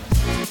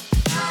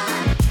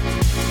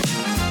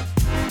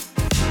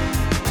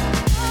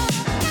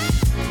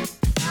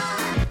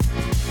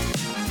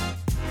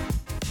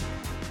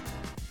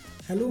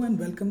Hello and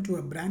welcome to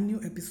a brand new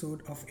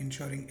episode of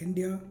Insuring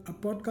India, a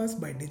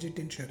podcast by Digit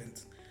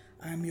Insurance.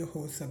 I am your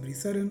host Sabri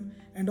Saran,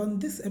 and on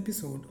this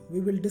episode, we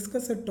will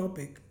discuss a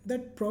topic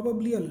that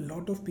probably a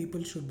lot of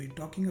people should be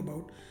talking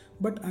about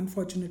but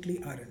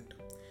unfortunately aren't.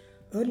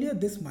 Earlier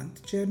this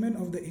month, Chairman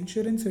of the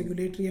Insurance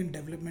Regulatory and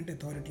Development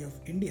Authority of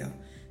India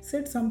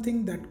said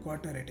something that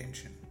caught our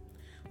attention.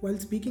 While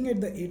speaking at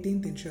the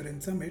 18th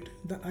Insurance Summit,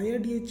 the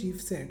IRDA chief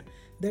said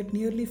that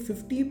nearly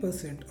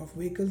 50% of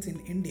vehicles in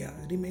India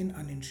remain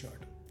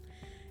uninsured.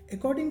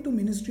 According to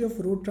Ministry of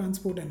Road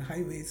Transport and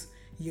Highways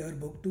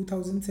Yearbook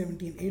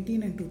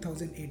 2017-18 and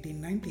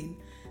 2018-19,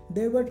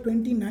 there were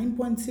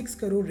 29.6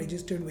 crore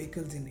registered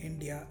vehicles in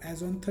India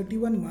as on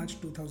 31 March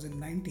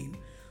 2019,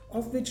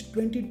 of which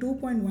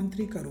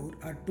 22.13 crore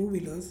are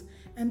two-wheelers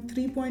and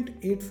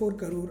 3.84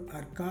 crore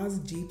are cars,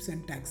 jeeps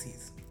and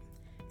taxis.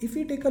 If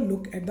we take a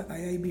look at the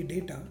IIB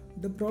data,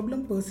 the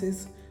problem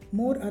persists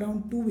more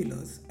around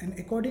two-wheelers, and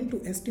according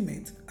to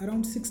estimates,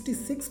 around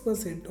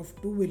 66% of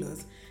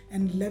two-wheelers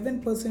and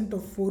 11%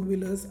 of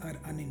four-wheelers are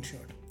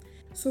uninsured.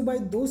 So by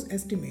those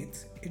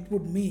estimates, it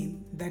would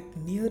mean that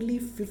nearly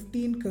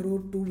 15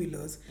 crore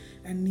two-wheelers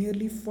and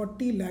nearly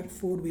 40 lakh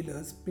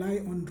four-wheelers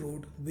ply on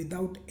road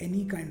without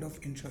any kind of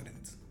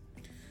insurance.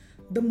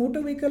 The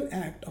Motor Vehicle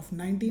Act of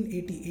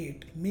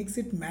 1988 makes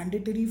it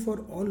mandatory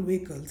for all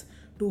vehicles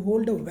to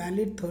hold a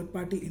valid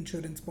third-party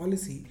insurance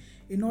policy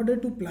in order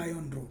to ply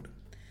on road.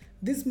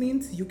 This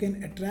means you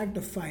can attract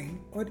a fine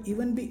or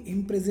even be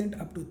imprisoned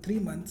up to 3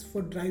 months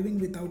for driving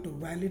without a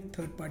valid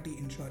third-party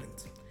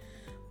insurance.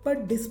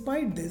 But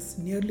despite this,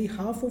 nearly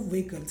half of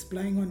vehicles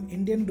plying on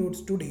Indian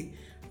roads today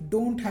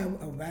don't have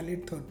a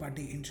valid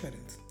third-party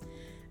insurance.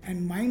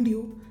 And mind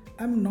you,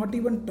 I'm not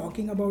even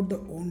talking about the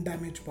own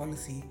damage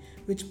policy,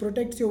 which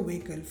protects your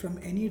vehicle from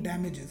any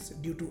damages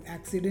due to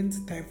accidents,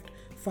 theft,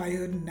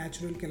 fire,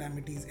 natural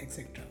calamities,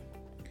 etc.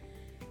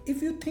 If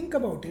you think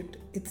about it,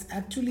 it's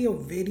actually a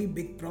very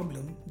big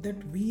problem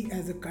that we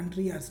as a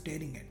country are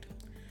staring at.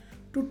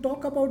 To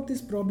talk about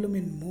this problem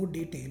in more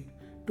detail,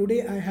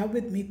 today I have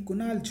with me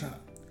Kunal Jha.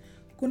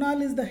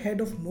 Kunal is the head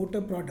of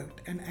Motor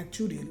Product and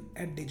Actuarial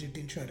at Digit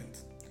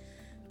Insurance.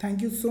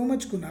 Thank you so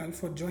much, Kunal,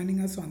 for joining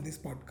us on this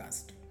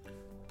podcast.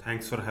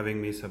 Thanks for having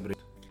me, Sabri.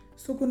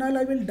 So, Kunal,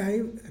 I will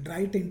dive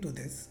right into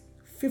this.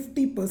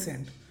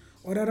 50%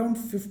 or around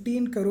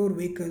 15 crore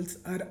vehicles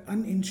are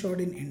uninsured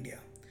in India.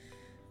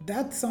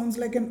 That sounds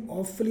like an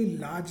awfully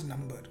large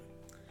number.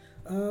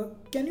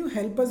 Can you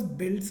help us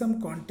build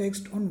some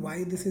context on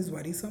why this is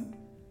worrisome?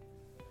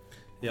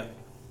 Yeah,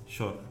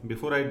 sure.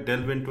 Before I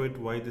delve into it,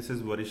 why this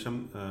is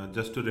worrisome,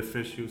 just to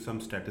refresh you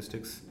some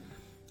statistics.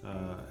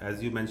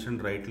 As you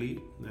mentioned rightly,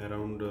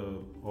 around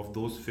of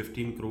those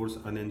 15 crores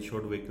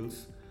uninsured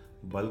vehicles,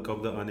 bulk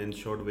of the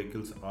uninsured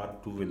vehicles are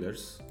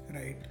two-wheelers.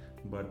 Right.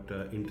 But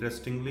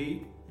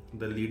interestingly,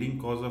 the leading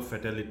cause of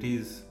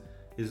fatalities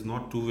is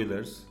not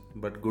two-wheelers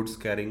but goods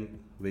carrying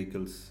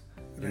vehicles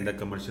in the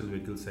commercial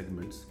vehicle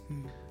segments,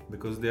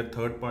 because their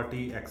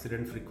third-party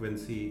accident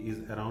frequency is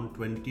around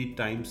 20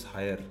 times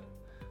higher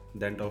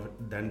than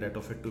that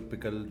of a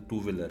typical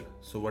two-wheeler.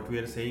 So what we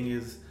are saying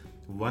is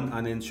one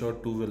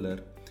uninsured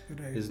two-wheeler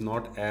is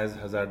not as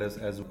hazardous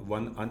as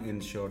one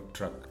uninsured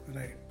truck.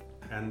 Right.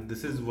 And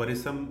this is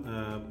worrisome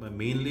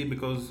mainly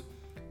because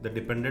the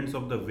dependents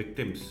of the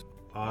victims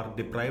are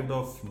deprived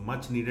of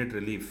much needed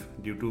relief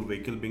due to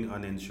vehicle being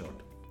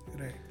uninsured.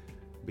 Right.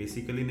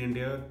 Basically in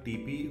India,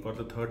 TP or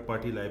the third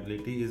party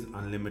liability is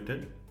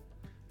unlimited,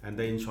 and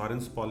the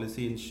insurance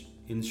policy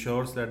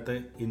ensures that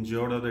the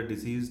injured or the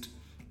deceased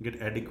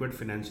get adequate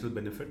financial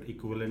benefit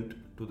equivalent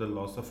to the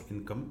loss of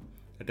income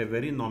at a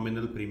very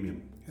nominal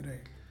premium.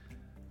 Right.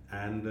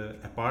 And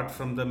apart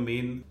from the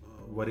main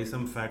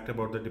worrisome fact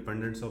about the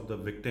dependence of the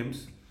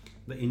victims,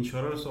 the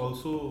insurers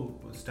also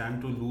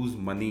stand to lose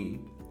money.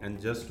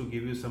 And just to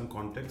give you some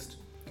context,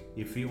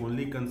 if we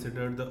only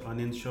consider the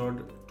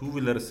uninsured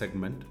two-wheeler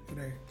segment,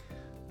 Right.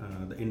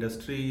 The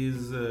industry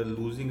is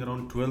losing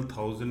around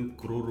 12,000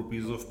 crore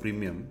rupees of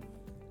premium.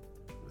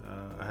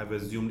 I have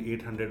assumed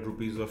 800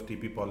 rupees of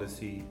TP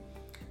policy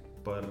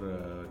per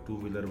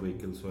two-wheeler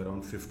vehicle, so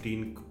around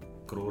 15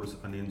 crores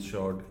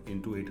uninsured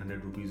into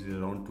 800 rupees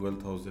is around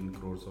 12,000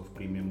 crores of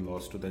premium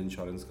loss to the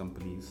insurance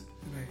companies.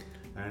 Right.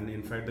 And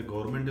in fact, the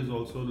government is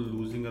also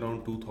losing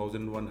around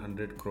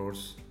 2,100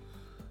 crores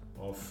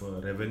of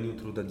revenue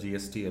through the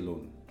GST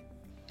alone.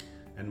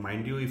 And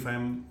mind you, if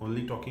I'm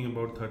only talking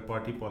about third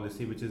party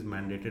policy which is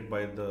mandated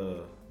by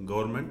the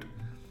government,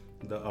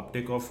 the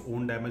uptake of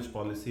own damage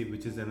policy,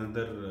 which is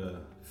another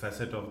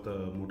facet of the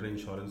motor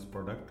insurance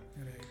product,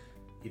 Right.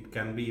 it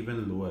can be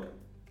even lower.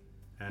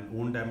 And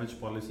own damage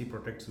policy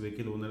protects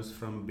vehicle owners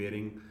from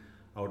bearing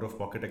out of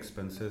pocket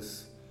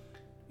expenses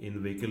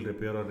in vehicle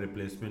repair or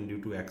replacement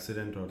due to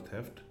accident or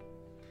theft.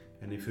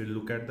 And if you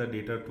look at the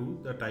data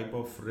too, the type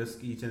of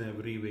risk each and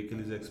every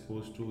vehicle is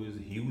exposed to is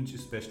huge,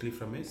 especially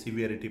from a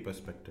severity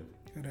perspective.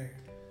 Right.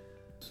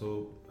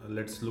 So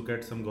let's look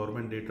at some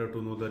government data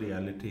to know the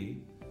reality.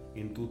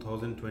 In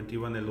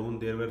 2021 alone,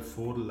 there were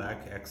 4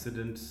 lakh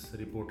accidents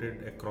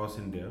reported across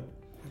India,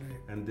 Right.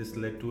 and this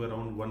led to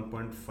around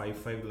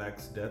 1.55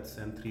 lakhs deaths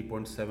and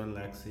 3.7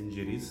 lakhs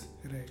injuries.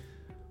 Right.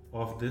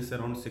 Of this,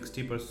 around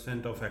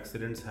 60% of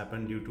accidents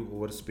happen due to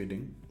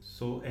overspeeding.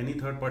 So, any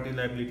third party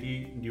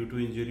liability due to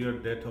injury or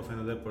death of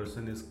another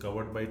person is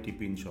covered by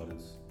TP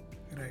insurance.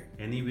 Right.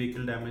 Any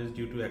vehicle damage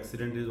due to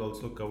accident is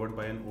also covered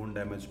by an own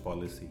damage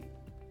policy.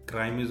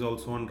 Crime is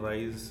also on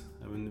rise.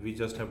 I mean, we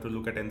just have to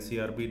look at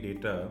NCRB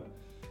data.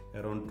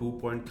 Around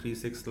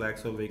 2.36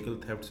 lakhs of vehicle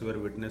thefts were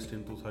witnessed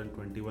in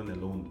 2021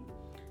 alone.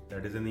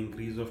 That is an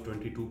increase of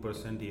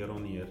 22% year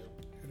on year.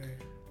 Right.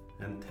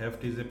 And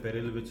theft is a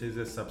peril which is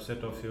a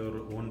subset of your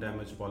own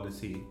damage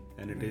policy,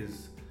 and it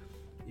is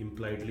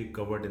impliedly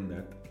covered in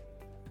that.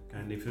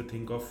 And if you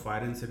think of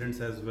fire incidents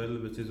as well,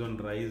 which is on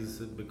rise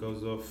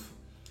because of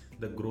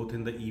the growth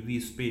in the EV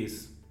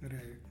space,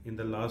 Right. in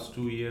the last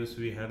 2 years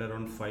we had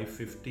around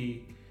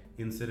 550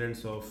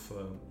 incidents of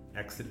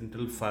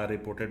accidental fire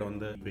reported on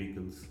the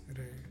vehicles.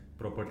 Right.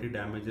 Property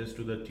damages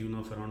to the tune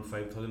of around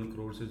 5,000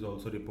 crores is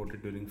also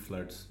reported during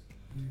floods.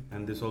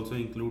 And this also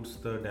includes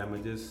the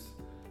damages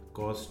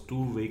caused to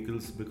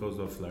vehicles because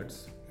of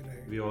floods.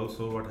 Right. We all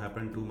saw what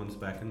happened 2 months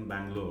back in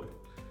Bangalore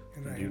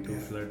Right, due to yeah.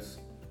 floods.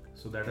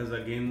 So that has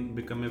again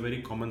become a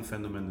very common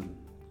phenomenon.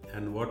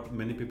 And what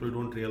many people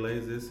don't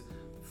realize is,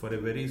 for a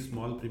very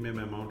small premium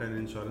amount, an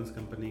insurance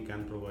company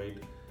can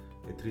provide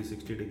a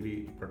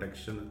 360-degree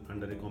protection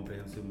under a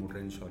comprehensive motor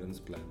insurance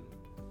plan.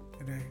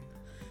 Right.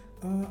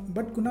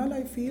 But Kunal,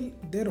 I feel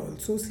there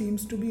also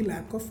seems to be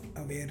lack of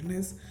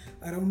awareness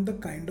around the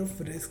kind of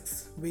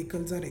risks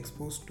vehicles are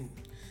exposed to.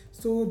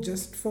 So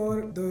just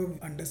for the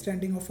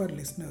understanding of our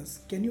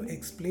listeners, can you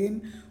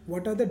explain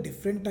what are the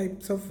different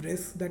types of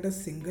risks that a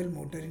single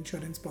motor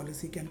insurance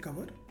policy can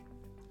cover?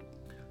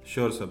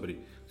 Sure, Sabri.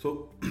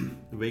 So,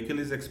 vehicle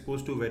is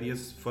exposed to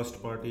various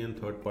first party and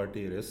third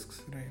party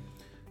risks. Right.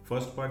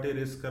 First party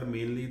risks are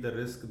mainly the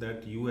risk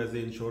that you as a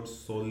insured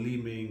solely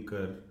may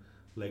incur,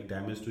 like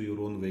damage to your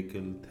own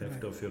vehicle, theft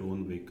Right. of your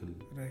own vehicle.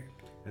 Right.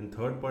 And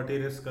third party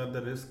risks are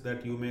the risk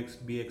that you may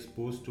be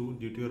exposed to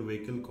due to your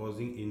vehicle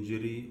causing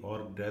injury or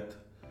death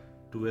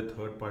to a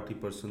third party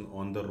person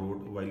on the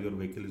road while your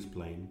vehicle is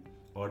plying,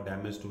 or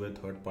damage to a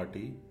third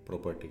party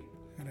property.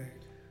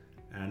 Right.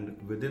 And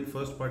within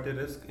first party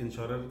risk,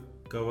 insurer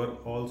cover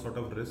all sort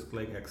of risk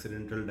like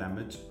accidental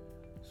damage.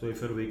 So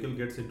if your vehicle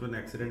gets into an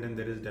accident and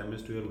there is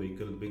damage to your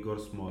vehicle, big or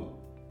small,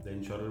 the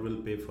insurer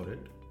will pay for it.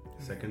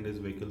 Second is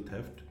vehicle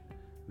theft.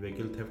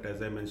 Vehicle theft,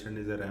 as I mentioned,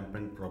 is a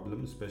rampant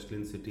problem, especially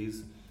in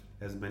cities,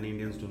 as many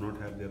Indians do not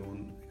have their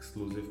own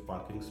exclusive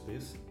parking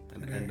space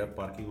and Right. end up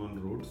parking on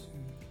roads.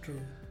 True.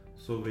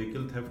 So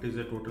vehicle theft is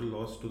a total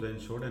loss to the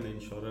insured, and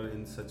insurer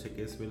in such a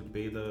case will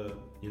pay the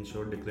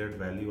insured declared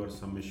value or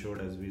sum assured,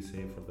 as we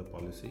say, for the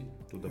policy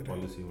to the Right.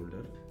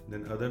 policyholder.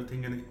 Then other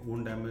thing, an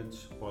own damage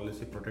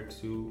policy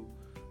protects you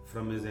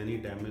from is any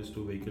damage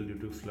to vehicle due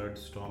to flood,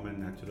 storm and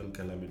natural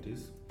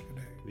calamities.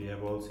 Right. We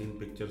have all seen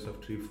pictures of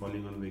tree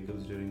falling on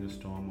vehicles during a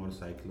storm or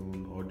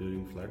cyclone or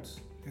during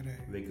floods.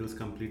 Right. Vehicles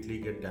completely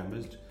get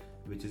damaged,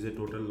 which is a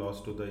total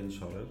loss to the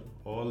insurer.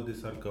 All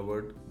these are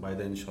covered by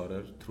the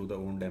insurer through the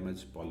own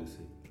damage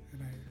policy.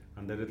 Right.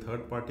 Under a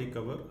third party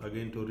cover,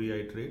 again to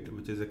reiterate,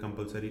 which is a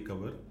compulsory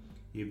cover,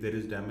 if there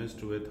is damage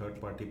to a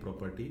third party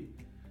property,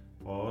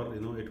 or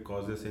it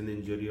causes an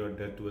injury or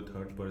death to a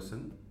third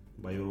person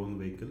by your own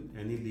vehicle,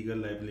 any legal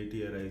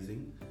liability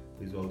arising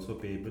is also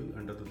payable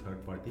under the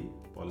third party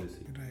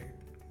policy. Right.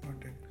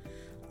 Got it.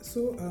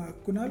 So,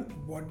 Kunal,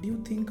 what do you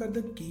think are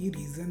the key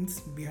reasons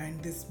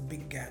behind this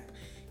big gap?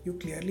 You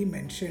clearly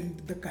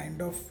mentioned the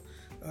kind of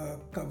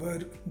cover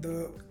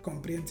the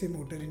comprehensive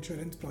motor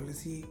insurance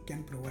policy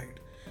can provide.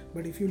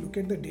 But if you look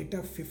at the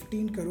data,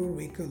 15 crore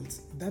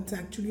vehicles, that's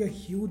actually a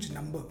huge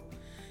number.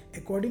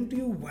 According to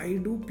you, why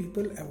do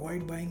people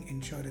avoid buying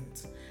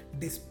insurance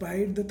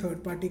despite the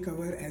third party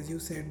cover, as you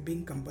said,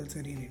 being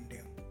compulsory in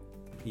India?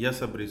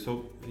 Yes, Sabri.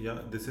 So,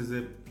 this is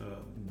a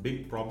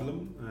big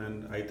problem,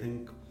 and I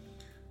think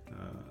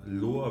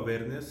low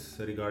awareness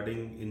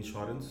regarding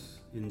insurance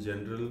in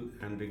general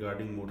and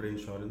regarding motor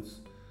insurance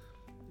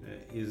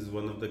is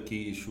one of the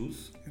key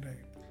issues. Right.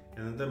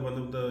 Another one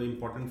of the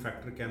important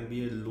factor can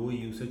be a low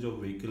usage of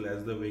vehicle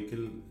as the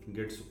vehicle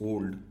gets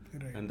old.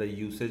 Right. And the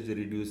usage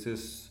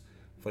reduces.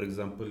 For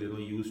example,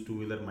 used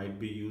two-wheeler might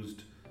be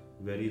used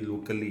very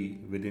locally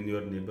within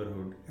your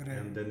neighborhood, Right.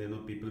 and then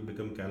people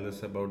become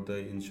careless about the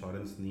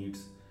insurance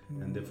needs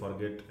and they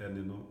forget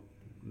and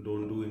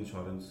don't do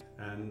insurance.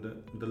 And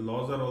the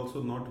laws are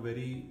also not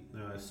very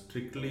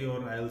strictly,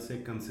 or I'll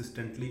say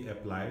consistently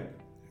applied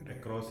Right.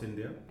 across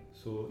India.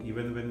 So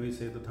even when we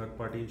say the third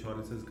party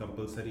insurance is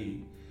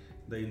compulsory,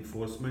 the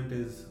enforcement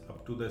is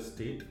up to the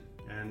state,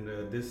 and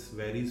this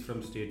varies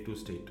from state to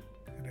state.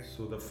 Right.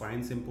 So the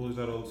fines imposed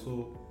are also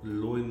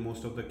low in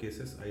most of the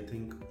cases. I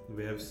think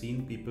we have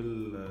seen people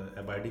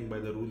abiding by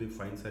the rule if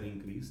fines are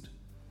increased.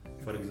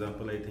 For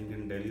example, I think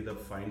in Delhi the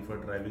fine for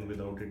driving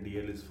without a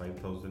DL is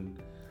 5,000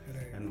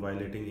 Right. and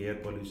violating air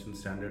pollution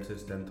standards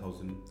is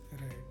 10,000.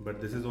 Right.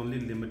 But this is only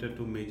limited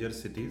to major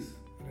cities.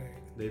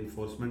 Right. The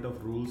enforcement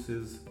of rules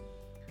is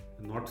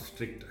not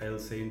strict, I'll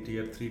say, in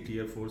tier 3,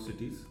 tier 4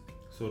 cities.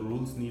 So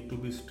rules need to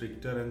be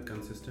stricter and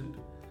consistent,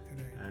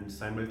 Right. and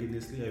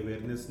simultaneously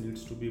awareness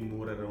needs to be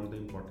more around the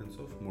importance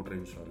of motor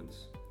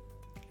insurance.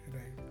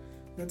 Right.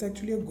 That's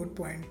actually a good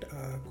point,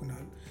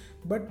 Kunal.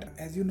 But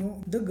as you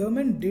know, the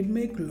government did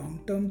make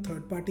long-term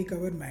third-party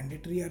cover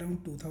mandatory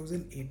around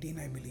 2018,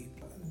 I believe.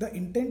 The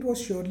intent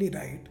was surely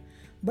right,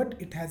 but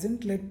it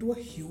hasn't led to a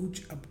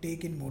huge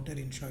uptake in motor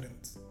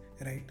insurance,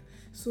 right?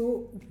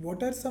 So,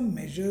 what are some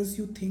measures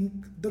you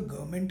think the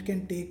government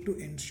can take to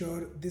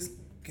ensure this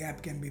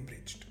gap can be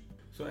bridged?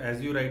 So,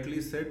 as you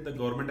rightly said, the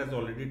government has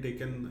already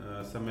taken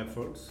some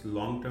efforts.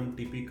 Long-term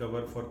TP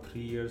cover for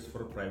 3 years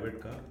for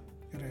private car,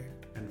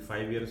 Right. and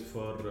 5 years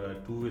for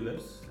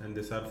two-wheelers, and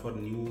these are for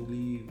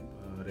newly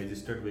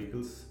registered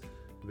vehicles,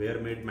 were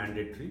made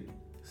mandatory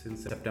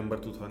since September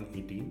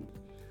 2018.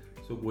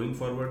 So going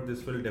forward,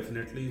 this will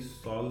definitely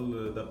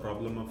solve the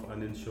problem of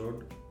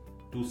uninsured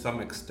to some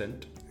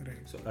extent.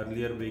 Right. So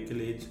earlier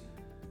vehicle age,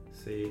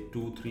 say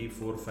 2, 3,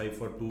 4, 5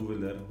 for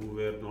two-wheeler who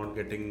were not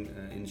getting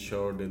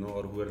insured,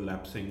 or who were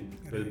lapsing,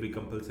 will be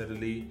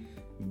compulsorily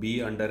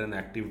be under an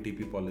active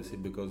TP policy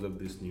because of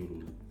this new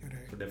rule.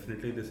 Right. So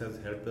definitely this has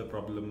helped the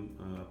problem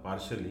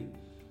partially.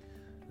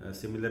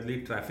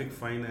 Similarly, traffic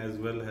fine as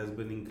well has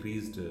been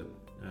increased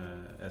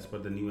as per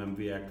the new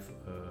MV Act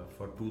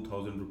for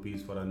 2,000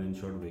 rupees for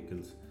uninsured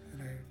vehicles.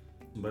 Right.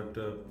 But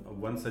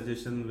one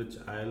suggestion which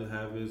I'll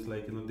have is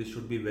this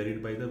should be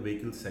varied by the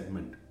vehicle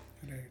segment.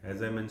 Right.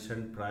 As I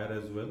mentioned prior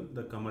as well,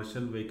 the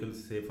commercial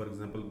vehicles, say for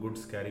example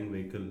goods carrying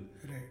vehicle,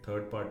 Right.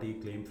 third party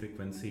claim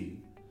frequency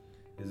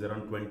is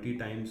around 20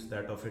 times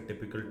that of a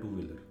typical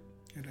two-wheeler,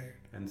 Right.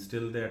 and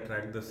still they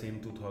attract the same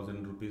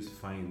 2,000 rupees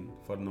fine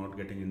for not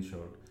getting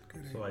insured.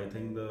 Correct. So I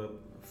think the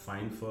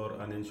fine for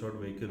uninsured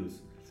vehicles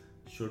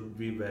should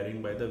be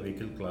varying by the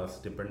vehicle class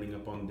depending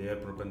upon their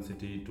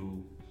propensity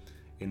to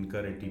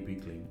incur a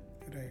TP claim.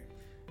 Right.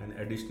 And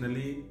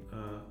additionally,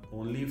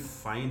 only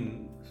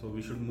fine, so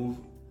we should move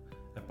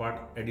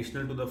apart.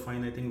 Additional to the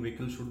fine, I think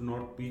vehicles should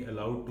not be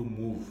allowed to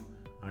move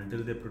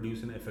until they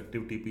produce an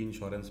effective TP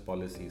insurance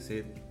policy.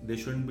 Say they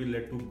shouldn't be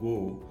let to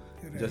go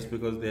just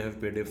because they have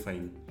paid a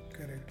fine.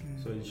 Correct.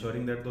 So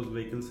ensuring that those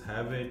vehicles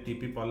have a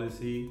TP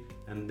policy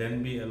and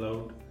then be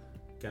allowed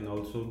can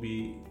also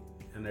be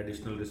an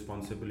additional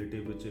responsibility,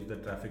 which if the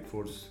traffic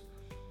force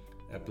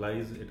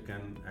applies, it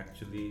can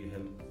actually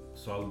help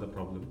solve the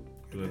problem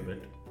to a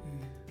bit.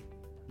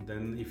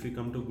 Then if we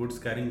come to goods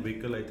carrying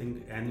vehicle, I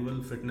think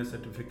annual fitness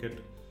certificate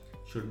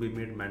should be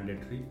made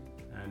mandatory,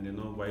 and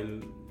while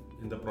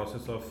in the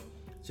process of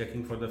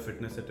checking for the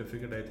fitness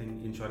certificate, I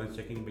think insurance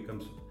checking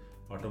becomes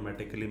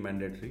automatically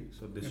mandatory,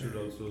 so this should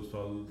also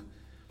solve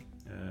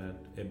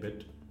a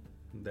bit.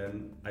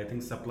 Then I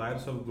think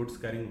suppliers of goods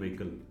carrying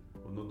vehicle,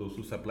 those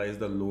who supplies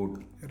the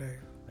load, Right.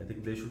 I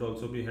think they should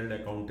also be held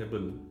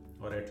accountable,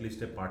 or at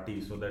least a party,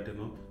 so that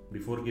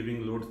before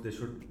giving loads they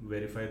should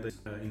verify the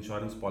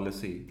insurance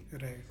policy,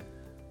 Right.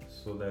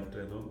 so that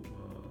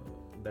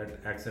that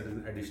acts as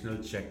an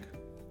additional check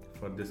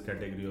for this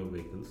category of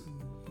vehicles.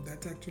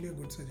 That's actually a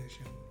good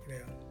suggestion.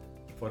 Yeah.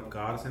 For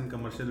cars and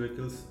commercial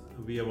vehicles,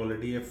 we have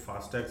already a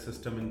FASTag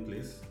system in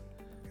place.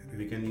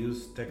 We can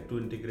use tech to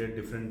integrate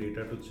different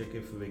data to check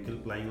if vehicle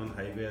plying on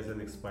highway has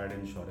an expired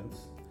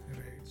insurance.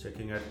 Right.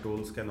 Checking at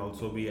tolls can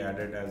also be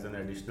added as an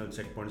additional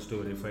checkpoints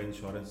to verify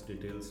insurance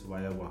details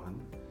via Vahan.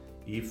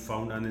 If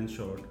found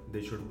uninsured,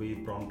 they should be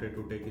prompted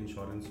to take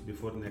insurance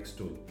before next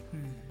toll.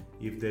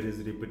 If there is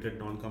repeated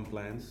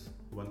non-compliance,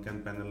 one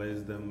can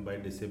penalize them by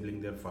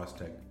disabling their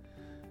FASTag.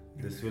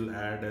 This will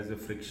add as a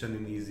friction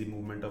in easy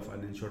movement of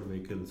uninsured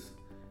vehicles,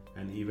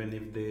 and even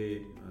if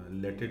they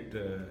let it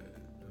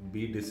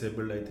be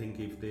disabled, I think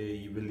if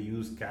they will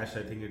use cash,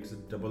 I think it's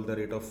double the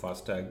rate of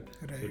FASTag.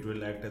 Right. So it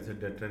will act as a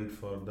deterrent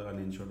for the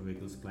uninsured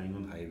vehicles plying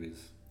on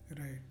highways.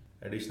 Right.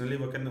 Additionally,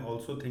 we can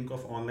also think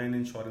of online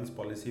insurance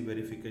policy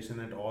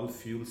verification at all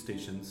fuel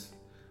stations,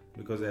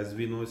 because as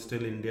we know,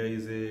 still India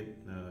is a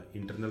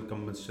internal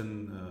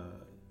combustion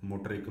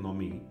motor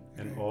economy,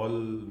 and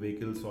all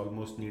vehicles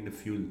almost need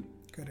fuel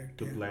Correct.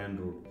 to ply on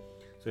road.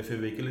 So if a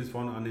vehicle is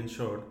found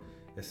uninsured,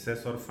 a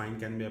cess or fine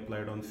can be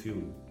applied on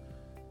fuel.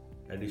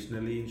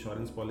 Additionally,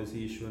 insurance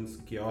policy issuance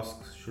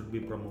kiosks should be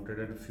promoted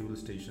at fuel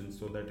stations,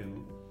 so that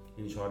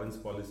insurance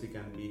policy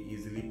can be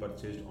easily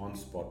purchased on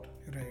spot.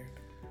 Right.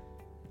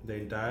 The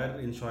entire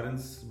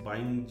insurance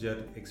buying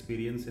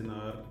experience in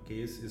our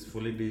case is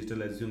fully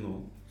digital, as you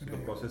know. So the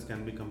process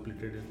can be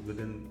completed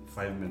within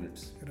 5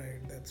 minutes.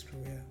 Right. That's true.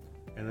 Yeah.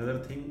 Another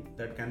thing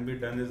that can be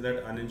done is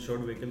that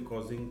uninsured vehicle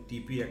causing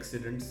TP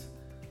accidents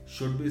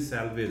should be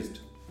salvaged,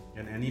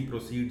 and any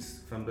proceeds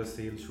from the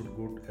sale should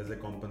go as a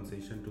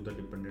compensation to the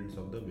dependents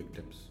of the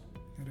victims.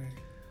 Right.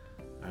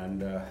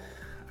 And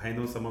I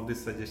know some of these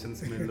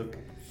suggestions may look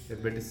a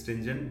bit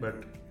stringent,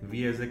 but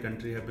we as a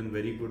country have been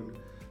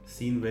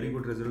seen very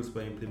good results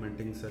by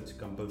implementing such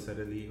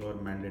compulsorily or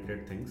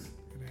mandated things.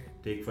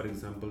 Right. Take for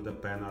example the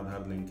PAN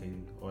Aadhaar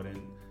linking, or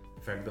in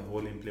fact the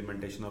whole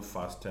implementation of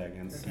FASTag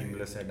and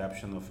seamless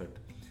adoption of it.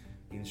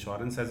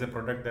 Insurance as a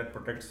product that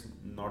protects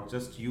not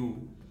just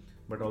you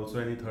but also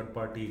any third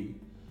party,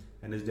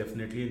 and is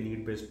definitely a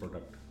need-based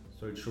product.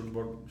 So it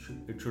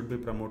should be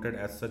promoted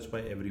as such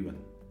by everyone.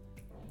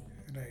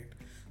 Right.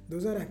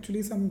 Those are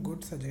actually some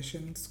good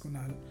suggestions,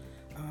 Kunal.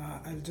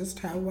 I'll just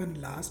have one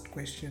last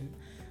question.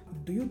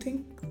 Do you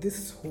think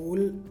this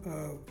whole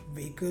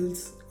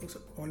vehicles,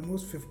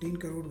 almost 15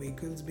 crore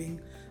vehicles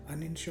being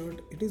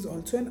uninsured, it is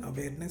also an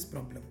awareness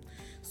problem?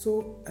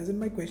 So, as in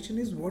my question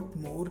is, what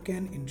more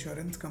can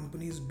insurance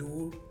companies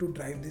do to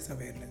drive this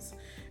awareness?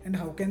 And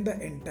how can the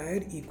entire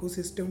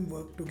ecosystem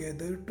work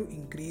together to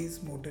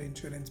increase motor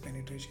insurance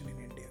penetration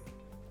in India?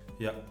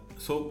 Yeah.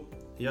 So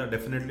yeah,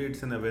 definitely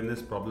it's an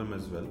awareness problem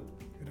as well.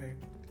 Right.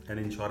 And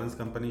insurance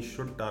companies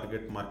should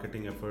target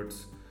marketing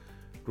efforts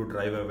to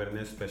drive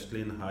awareness,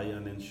 especially in high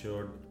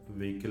uninsured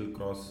vehicle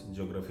cross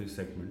geography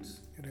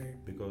segments.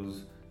 Right.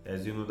 Because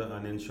as you know, the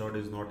uninsured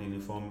is not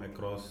uniform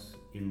across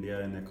India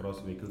and across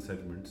vehicle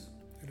segments.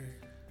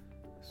 Right.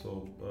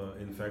 So,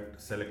 in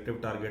fact,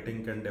 selective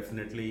targeting can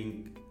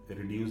definitely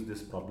reduce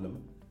this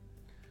problem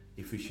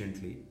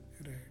efficiently.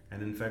 Right.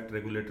 And in fact,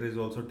 regulator is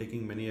also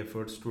taking many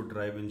efforts to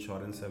drive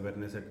insurance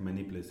awareness at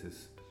many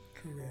places.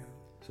 True. Yeah.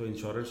 So,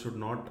 insurers should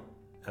not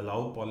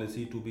allow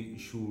policy to be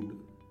issued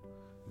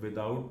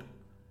without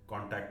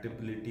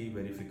contactability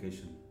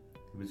verification,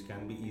 which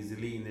can be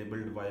easily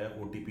enabled via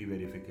OTP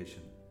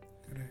verification.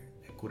 Right.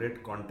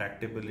 Accurate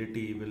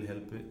contactability will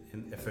help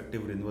in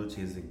effective renewal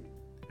chasing,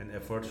 and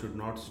effort should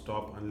not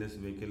stop unless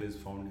vehicle is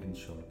found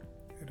insured.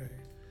 Right.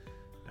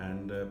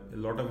 And a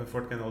lot of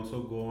effort can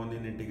also go on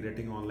in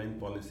integrating online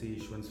policy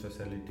issuance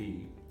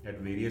facility at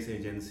various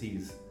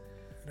agencies,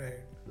 Right.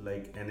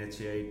 like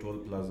NHAI Toll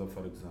Plaza,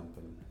 for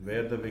example,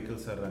 where the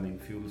vehicles are running,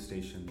 fuel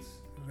stations,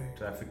 Right.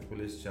 traffic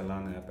police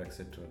challan app,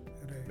 etc.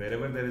 Right.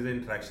 Wherever there is an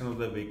interaction of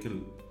the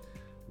vehicle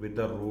with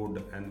the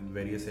road and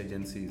various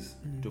agencies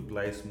to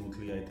ply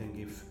smoothly, I think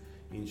if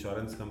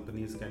insurance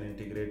companies can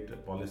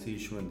integrate policy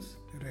issuance,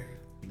 Right.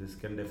 this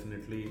can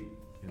definitely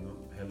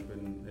help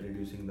in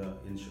reducing the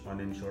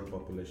uninsured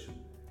population.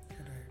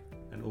 Right.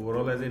 And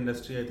overall, as an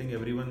industry, I think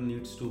everyone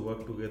needs to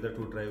work together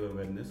to drive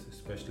awareness,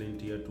 especially in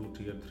tier 2,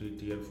 tier 3,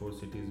 tier 4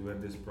 cities where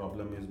this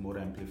problem is more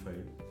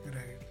amplified.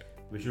 Right.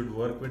 We should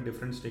work with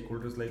different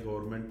stakeholders like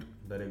government,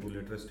 the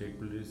regulator, state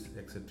police,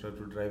 etc.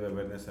 to drive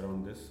awareness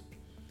around this.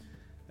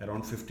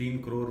 Around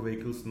 15 crore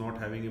vehicles not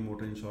having a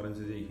motor insurance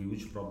is a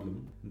huge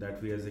problem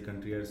that we as a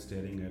country are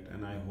staring at.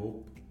 And I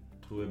hope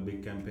through a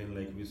big campaign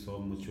like we saw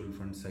Mutual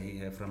Fund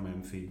Sahi Hai from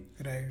AMFI,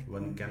 Right.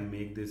 one can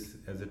make this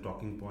as a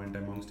talking point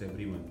amongst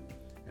everyone.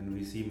 And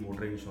we see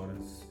motor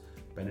insurance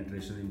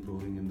penetration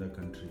improving in the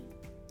country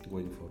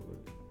going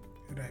forward.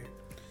 Right.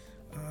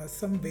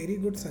 Some very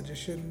good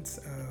suggestions,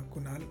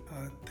 Kunal.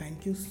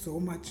 Thank you so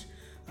much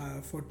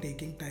for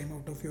taking time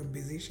out of your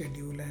busy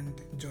schedule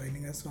and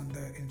joining us on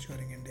the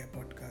Insuring India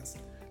podcast.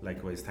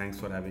 Likewise, thanks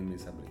for having me,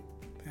 Sabri.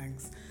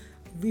 Thanks.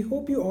 We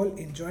hope you all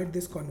enjoyed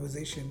this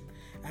conversation,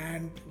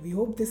 and we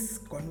hope this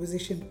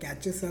conversation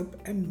catches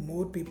up and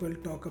more people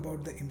talk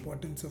about the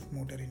importance of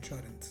motor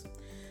insurance.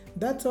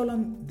 That's all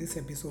on this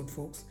episode,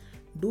 folks.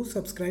 Do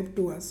subscribe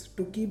to us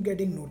to keep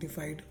getting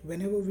notified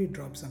whenever we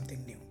drop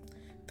something new.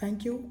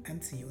 Thank you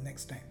and see you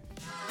next time.